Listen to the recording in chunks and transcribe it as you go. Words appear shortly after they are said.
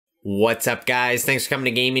What's up guys, thanks for coming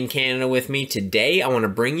to Gaming Canada with me. Today I want to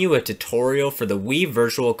bring you a tutorial for the Wii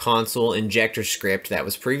Virtual Console injector script that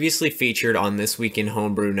was previously featured on This Week in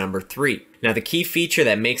Homebrew number 3. Now the key feature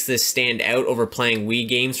that makes this stand out over playing Wii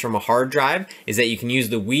games from a hard drive is that you can use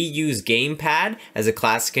the WiiU's Gamepad as a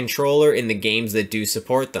classic controller in the games that do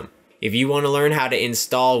support them. If you want to learn how to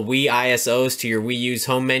install Wii ISOs to your Wii U's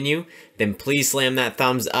home menu, then please slam that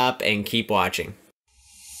thumbs up and keep watching.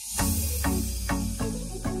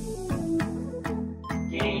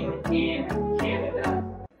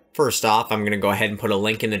 First off, I'm going to go ahead and put a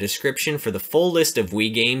link in the description for the full list of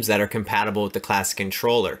Wii games that are compatible with the classic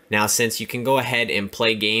controller. Now, since you can go ahead and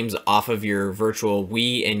play games off of your virtual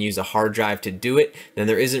Wii and use a hard drive to do it, then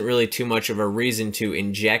there isn't really too much of a reason to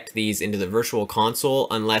inject these into the virtual console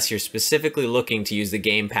unless you're specifically looking to use the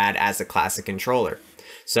gamepad as a classic controller.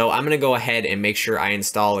 So I'm going to go ahead and make sure I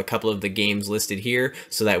install a couple of the games listed here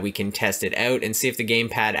so that we can test it out and see if the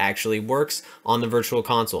gamepad actually works on the virtual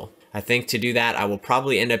console. I think to do that, I will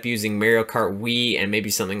probably end up using Mario Kart Wii and maybe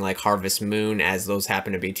something like Harvest Moon, as those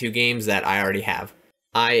happen to be two games that I already have.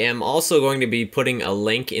 I am also going to be putting a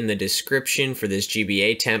link in the description for this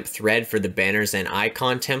GBA temp thread for the banners and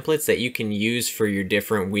icon templates that you can use for your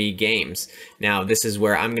different Wii games. Now, this is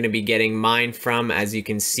where I'm going to be getting mine from. As you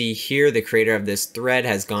can see here, the creator of this thread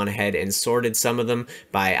has gone ahead and sorted some of them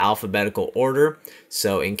by alphabetical order.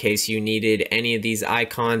 So in case you needed any of these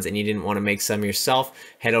icons and you didn't want to make some yourself,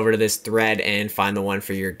 head over to this thread and find the one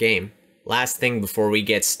for your game. Last thing before we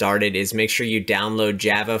get started is make sure you download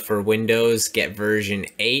Java for Windows, get version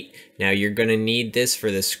 8. Now you're going to need this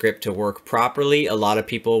for the script to work properly. A lot of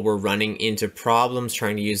people were running into problems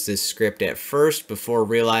trying to use this script at first before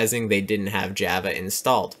realizing they didn't have Java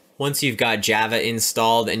installed. Once you've got Java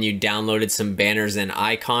installed and you downloaded some banners and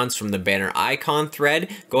icons from the banner icon thread,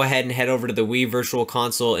 go ahead and head over to the Wii Virtual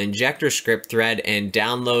Console injector script thread and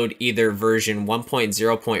download either version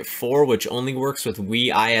 1.0.4, which only works with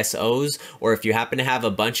Wii ISOs, or if you happen to have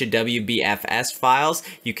a bunch of WBFS files,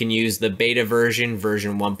 you can use the beta version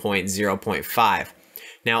 1.0.5.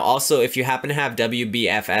 Now also, if you happen to have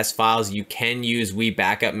WBFS files, you can use Wii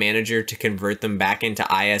Backup Manager to convert them back into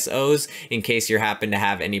ISOs in case you happen to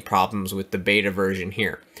have any problems with the beta version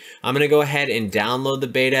here. I'm going to go ahead and download the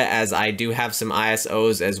beta, as I do have some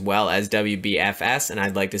ISOs as well as WBFS, and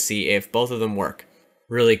I'd like to see if both of them work.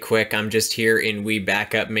 Really quick, I'm just here in Wii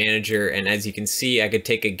Backup Manager, and as you can see, I could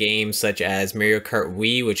take a game such as Mario Kart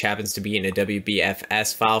Wii, which happens to be in a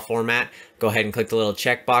WBFS file format. Go ahead and click the little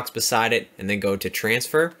checkbox beside it, and then go to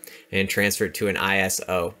Transfer, and transfer it to an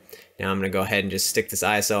ISO. Now I'm going to go ahead and just stick this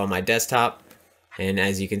ISO on my desktop, and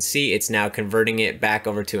as you can see, it's now converting it back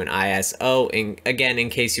over to an ISO, and again, in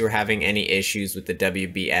case you were having any issues with the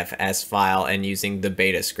WBFS file and using the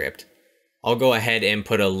beta script. I'll go ahead and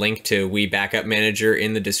put a link to Wii Backup Manager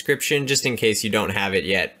in the description just in case you don't have it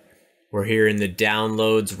yet. We're here in the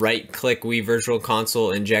downloads, right-click Wii Virtual Console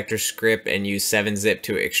injector script and use 7-zip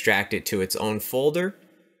to extract it to its own folder.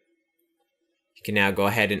 You can now go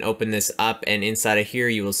ahead and open this up, and inside of here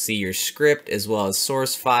you will see your script as well as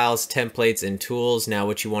source files, templates, and tools. Now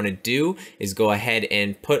what you want to do is go ahead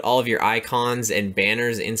and put all of your icons and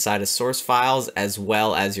banners inside of source files as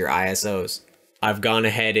well as your ISOs. I've gone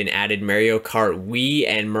ahead and added Mario Kart Wii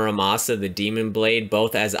and Muramasa the Demon Blade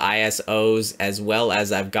both as ISOs, as well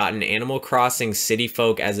as I've gotten Animal Crossing City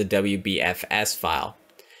Folk as a WBFS file.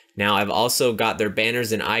 Now I've also got their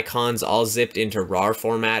banners and icons all zipped into RAR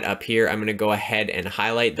format up here. I'm going to go ahead and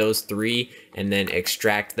highlight those three and then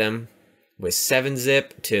extract them with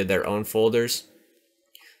 7-zip to their own folders.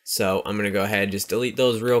 So I'm going to go ahead and just delete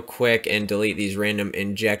those real quick and delete these random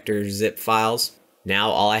injector zip files.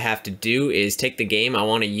 Now all I have to do is take the game I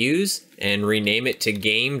want to use and rename it to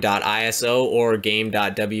game.iso or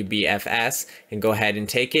game.wbfs, and go ahead and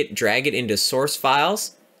take it, drag it into source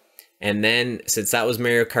files, and then since that was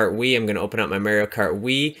Mario Kart Wii, I'm going to open up my Mario Kart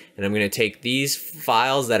Wii, and I'm going to take these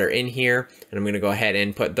files that are in here and I'm going to go ahead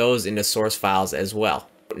and put those into source files as well.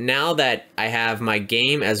 Now that I have my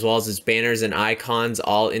game as well as its banners and icons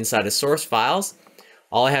all inside of source files,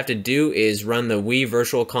 all I have to do is run the Wii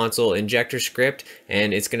Virtual Console injector script,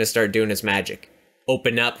 and it's going to start doing its magic.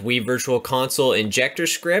 Open up Wii Virtual Console injector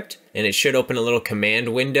script, and it should open a little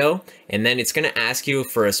command window, and then it's going to ask you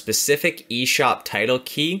for a specific eShop title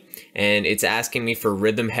key, and it's asking me for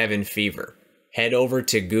Rhythm Heaven Fever. Head over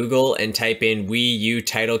to Google and type in WiiU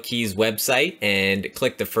title keys website and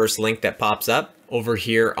click the first link that pops up. Over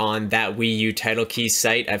here on that Wii U title key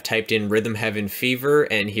site, I've typed in Rhythm Heaven Fever,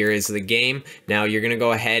 and here is the game. Now you're going to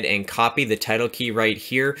go ahead and copy the title key right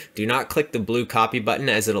here. Do not click the blue copy button,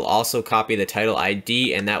 as it'll also copy the title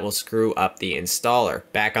ID, and that will screw up the installer.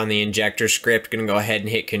 Back on the Injector script, going to go ahead and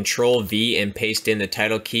hit Control V and paste in the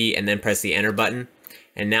title key, and then press the enter button.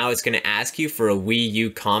 And now it's going to ask you for a Wii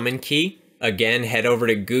U common key. Again, head over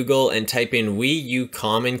to Google and type in Wii U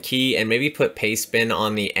common key and maybe put pastebin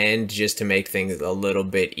on the end just to make things a little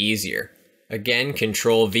bit easier. Again,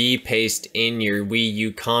 Control V, paste in your Wii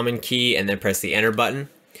U common key and then press the enter button.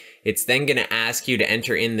 It's then going to ask you to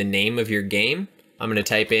enter in the name of your game. I'm going to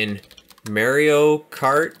type in Mario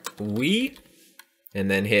Kart Wii and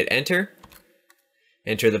then hit enter.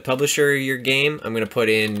 Enter the publisher of your game. I'm going to put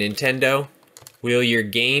in Nintendo. Will your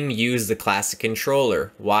game use the classic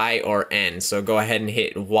controller, Y or N? So go ahead and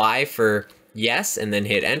hit Y for yes and then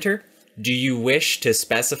hit enter. Do you wish to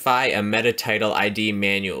specify a meta title ID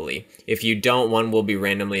manually? If you don't, one will be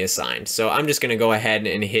randomly assigned. So I'm just going to go ahead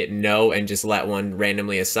and hit no and just let one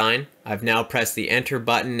randomly assign. I've now pressed the enter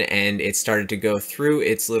button and it started to go through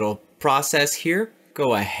its little process here.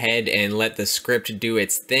 Go ahead and let the script do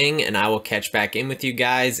its thing, and I will catch back in with you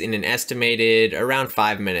guys in an estimated around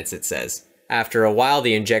 5 minutes, it says. After a while,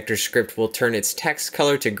 the Injector script will turn its text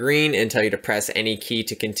color to green and tell you to press any key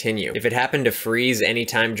to continue. If it happened to freeze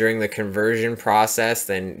anytime during the conversion process,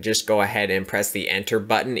 then just go ahead and press the enter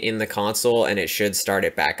button in the console and it should start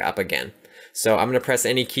it back up again. So I'm going to press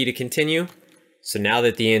any key to continue. So now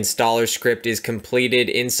that the installer script is completed,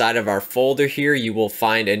 inside of our folder here, you will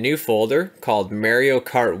find a new folder called Mario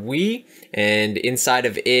Kart Wii, and inside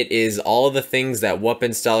of it is all of the things that WUP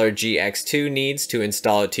Installer GX2 needs to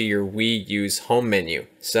install it to your Wii U's home menu.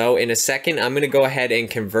 So in a second, I'm going to go ahead and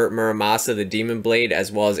convert Muramasa the Demon Blade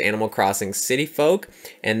as well as Animal Crossing City Folk,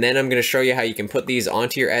 and then I'm going to show you how you can put these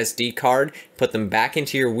onto your SD card, put them back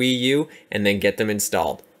into your Wii U, and then get them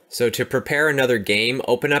installed. So to prepare another game,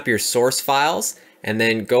 open up your source files and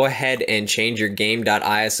then go ahead and change your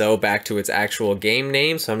game.iso back to its actual game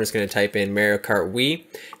name. So I'm just going to type in Mario Kart Wii.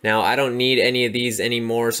 Now I don't need any of these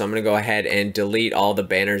anymore, so I'm going to go ahead and delete all the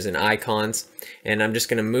banners and icons. And I'm just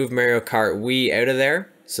going to move Mario Kart Wii out of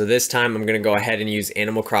there. So this time I'm going to go ahead and use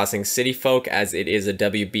Animal Crossing City Folk as it is a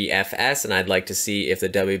WBFS, and I'd like to see if the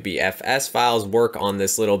WBFS files work on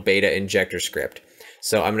this little beta injector script.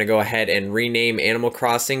 So I'm going to go ahead and rename Animal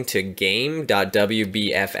Crossing to game.wbfs,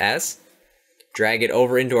 drag it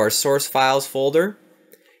over into our source files folder,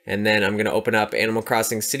 and then I'm going to open up Animal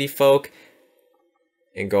Crossing City Folk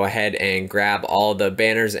and go ahead and grab all the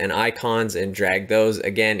banners and icons and drag those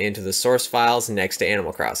again into the source files next to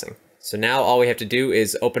Animal Crossing. So now all we have to do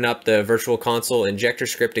is open up the Virtual Console injector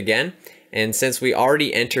script again. And since we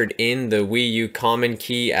already entered in the Wii U common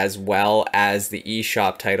key as well as the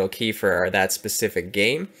eShop title key for that specific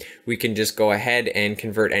game, we can just go ahead and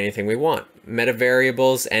convert anything we want. Meta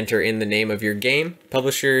variables, enter in the name of your game.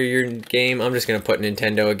 Publisher your game, I'm just going to put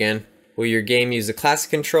Nintendo again. Will your game use a classic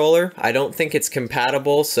controller? I don't think it's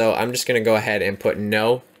compatible, so I'm just going to go ahead and put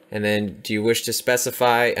no. And then do you wish to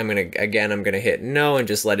specify? I'm going to hit no and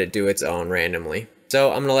just let it do its own randomly.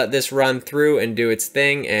 So I'm going to let this run through and do its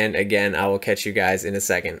thing, and again, I will catch you guys in a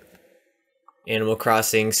second. Animal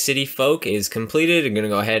Crossing City Folk is completed. I'm going to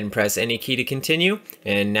go ahead and press any key to continue,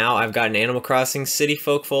 and now I've got an Animal Crossing City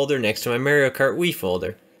Folk folder next to my Mario Kart Wii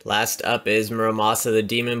folder. Last up is Muramasa the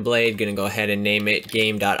Demon Blade. Going to go ahead and name it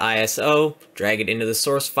game.iso, drag it into the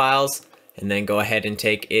source files, and then go ahead and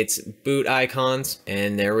take its boot icons,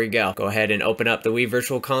 and there we go. Go ahead and open up the Wii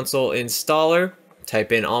Virtual Console installer.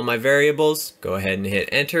 Type in all my variables, go ahead and hit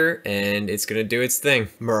enter, and it's going to do its thing.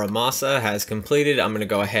 Muramasa has completed. I'm going to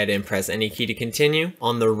go ahead and press any key to continue.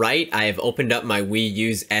 On the right, I have opened up my Wii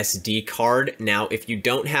U's SD card. Now, if you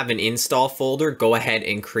don't have an install folder, go ahead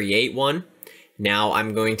and create one. Now,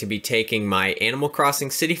 I'm going to be taking my Animal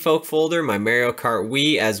Crossing City Folk folder, my Mario Kart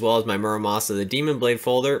Wii, as well as my Muramasa the Demon Blade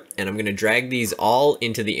folder, and I'm going to drag these all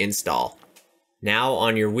into the install. Now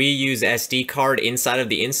on your Wii U's SD card inside of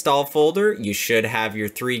the install folder, you should have your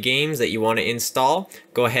 3 games that you want to install.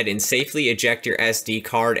 Go ahead and safely eject your SD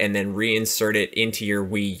card and then reinsert it into your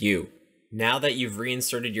Wii U. Now that you've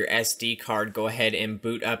reinserted your SD card, go ahead and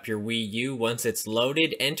boot up your Wii U. Once it's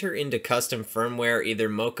loaded, enter into custom firmware, either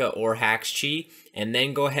Mocha or Haxchi, and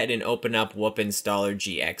then go ahead and open up WUP Installer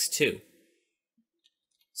GX2.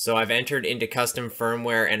 So I've entered into custom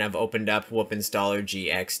firmware and I've opened up WUP Installer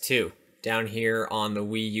GX2. Down here on the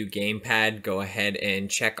Wii U Gamepad, go ahead and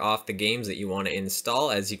check off the games that you want to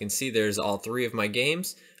install. As you can see, there's all 3 of my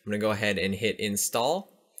games. I'm going to go ahead and hit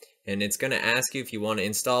install, and it's going to ask you if you want to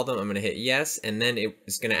install them. I'm going to hit yes, and then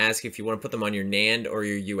it's going to ask you if you want to put them on your NAND or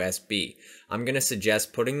your USB. I'm going to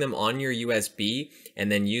suggest putting them on your USB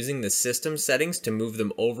and then using the system settings to move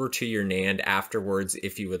them over to your NAND afterwards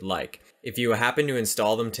if you would like. If you happen to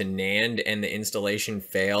install them to NAND and the installation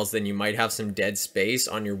fails, then you might have some dead space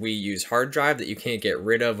on your Wii U's hard drive that you can't get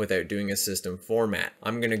rid of without doing a system format.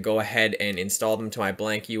 I'm going to go ahead and install them to my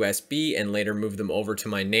blank USB and later move them over to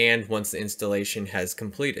my NAND once the installation has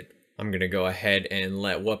completed. I'm going to go ahead and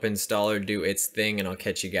let WUP Installer do its thing, and I'll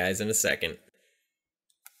catch you guys in a second.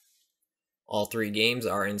 All 3 games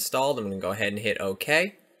are installed. I'm going to go ahead and hit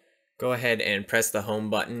OK. Go ahead and press the home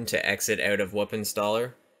button to exit out of WUP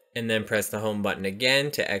Installer, and then press the home button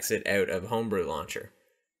again to exit out of Homebrew Launcher.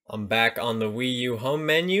 I'm back on the Wii U home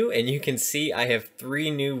menu, and you can see I have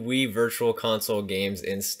 3 new Wii Virtual Console games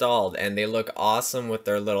installed, and they look awesome with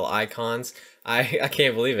their little icons. I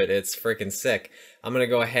can't believe it, it's freaking sick. I'm going to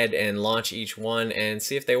go ahead and launch each one and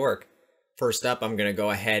see if they work. First up, I'm going to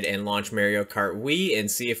go ahead and launch Mario Kart Wii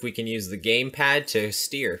and see if we can use the gamepad to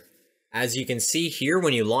steer. As you can see here,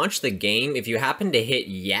 when you launch the game, if you happen to hit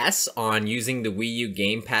yes on using the Wii U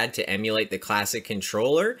gamepad to emulate the classic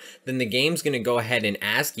controller, then the game's going to go ahead and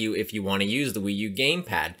ask you if you want to use the Wii U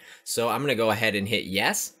gamepad. So I'm going to go ahead and hit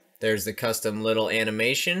yes. There's the custom little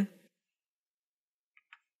animation.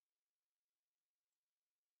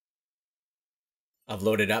 I've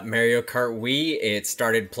loaded up Mario Kart Wii, it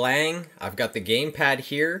started playing. I've got the gamepad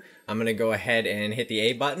here. I'm going to go ahead and hit the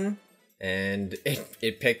A button. And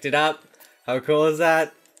it picked it up. How cool is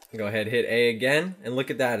that? Go ahead, hit A again, and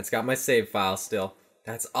look at that, it's got my save file still.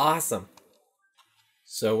 That's awesome.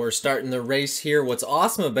 So we're starting the race here. What's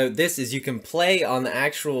awesome about this is you can play on the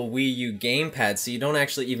actual Wii U gamepad, so you don't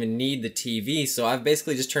actually even need the TV. So I've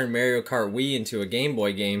basically just turned Mario Kart Wii into a Game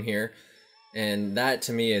Boy game here, and that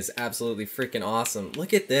to me is absolutely freaking awesome.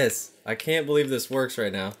 Look at this. I can't believe this works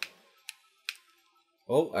right now.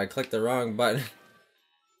 Oh, I clicked the wrong button.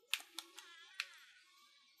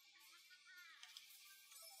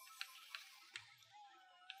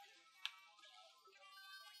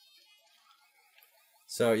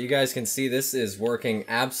 So you guys can see this is working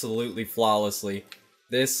absolutely flawlessly.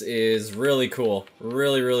 This is really cool.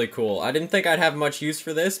 Really, really cool. I didn't think I'd have much use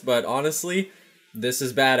for this, but honestly, this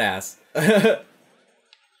is badass.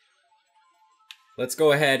 Let's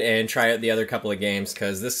go ahead and try out the other couple of games,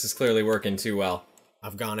 because this is clearly working too well.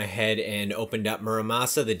 I've gone ahead and opened up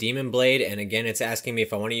Muramasa, the Demon Blade, and again it's asking me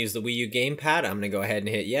if I want to use the Wii U gamepad. I'm going to go ahead and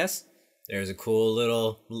hit yes. There's a cool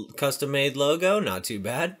little custom-made logo, not too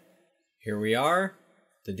bad. Here we are.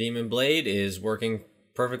 The Demon Blade is working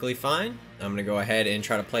perfectly fine. I'm going to go ahead and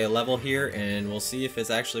try to play a level here, and we'll see if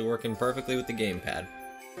it's actually working perfectly with the gamepad.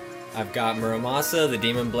 I've got Muramasa, the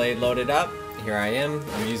Demon Blade, loaded up. Here I am.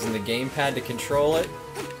 I'm using the gamepad to control it.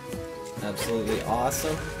 Absolutely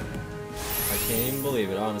awesome. I can't even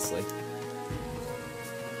believe it, honestly.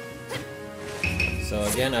 So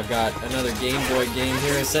again, I've got another Game Boy game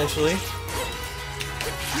here, essentially.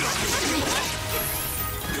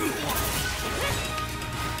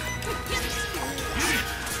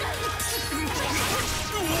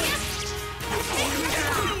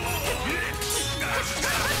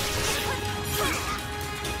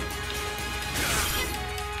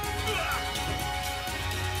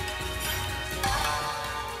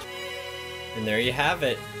 And there you have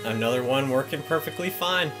it. Another one working perfectly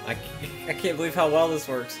fine. I can't believe how well this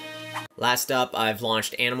works. Last up, I've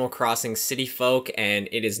launched Animal Crossing City Folk, and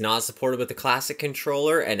it is not supported with the classic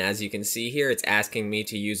controller, and as you can see here, it's asking me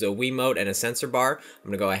to use a Wiimote and a sensor bar. I'm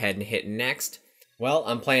going to go ahead and hit next. Well,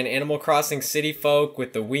 I'm playing Animal Crossing City Folk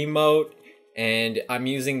with the Wiimote, and I'm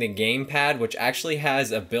using the gamepad, which actually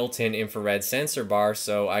has a built-in infrared sensor bar,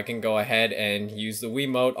 so I can go ahead and use the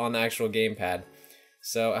Wiimote on the actual gamepad.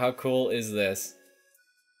 So how cool is this?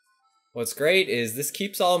 What's great is this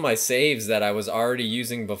keeps all of my saves that I was already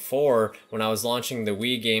using before when I was launching the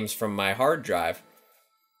Wii games from my hard drive.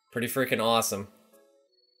 Pretty freaking awesome.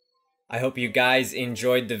 I hope you guys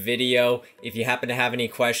enjoyed the video. If you happen to have any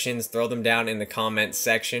questions, throw them down in the comments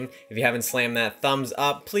section. If you haven't slammed that thumbs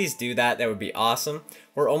up, please do that. That would be awesome.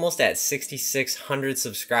 We're almost at 6,600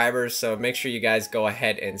 subscribers, so make sure you guys go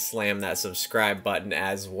ahead and slam that subscribe button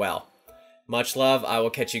as well. Much love. I will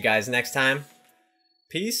catch you guys next time.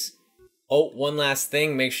 Peace. Oh, one last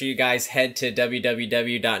thing. Make sure you guys head to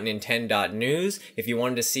www.nintendo.news if you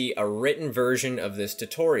wanted to see a written version of this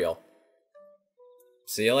tutorial.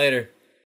 See you later.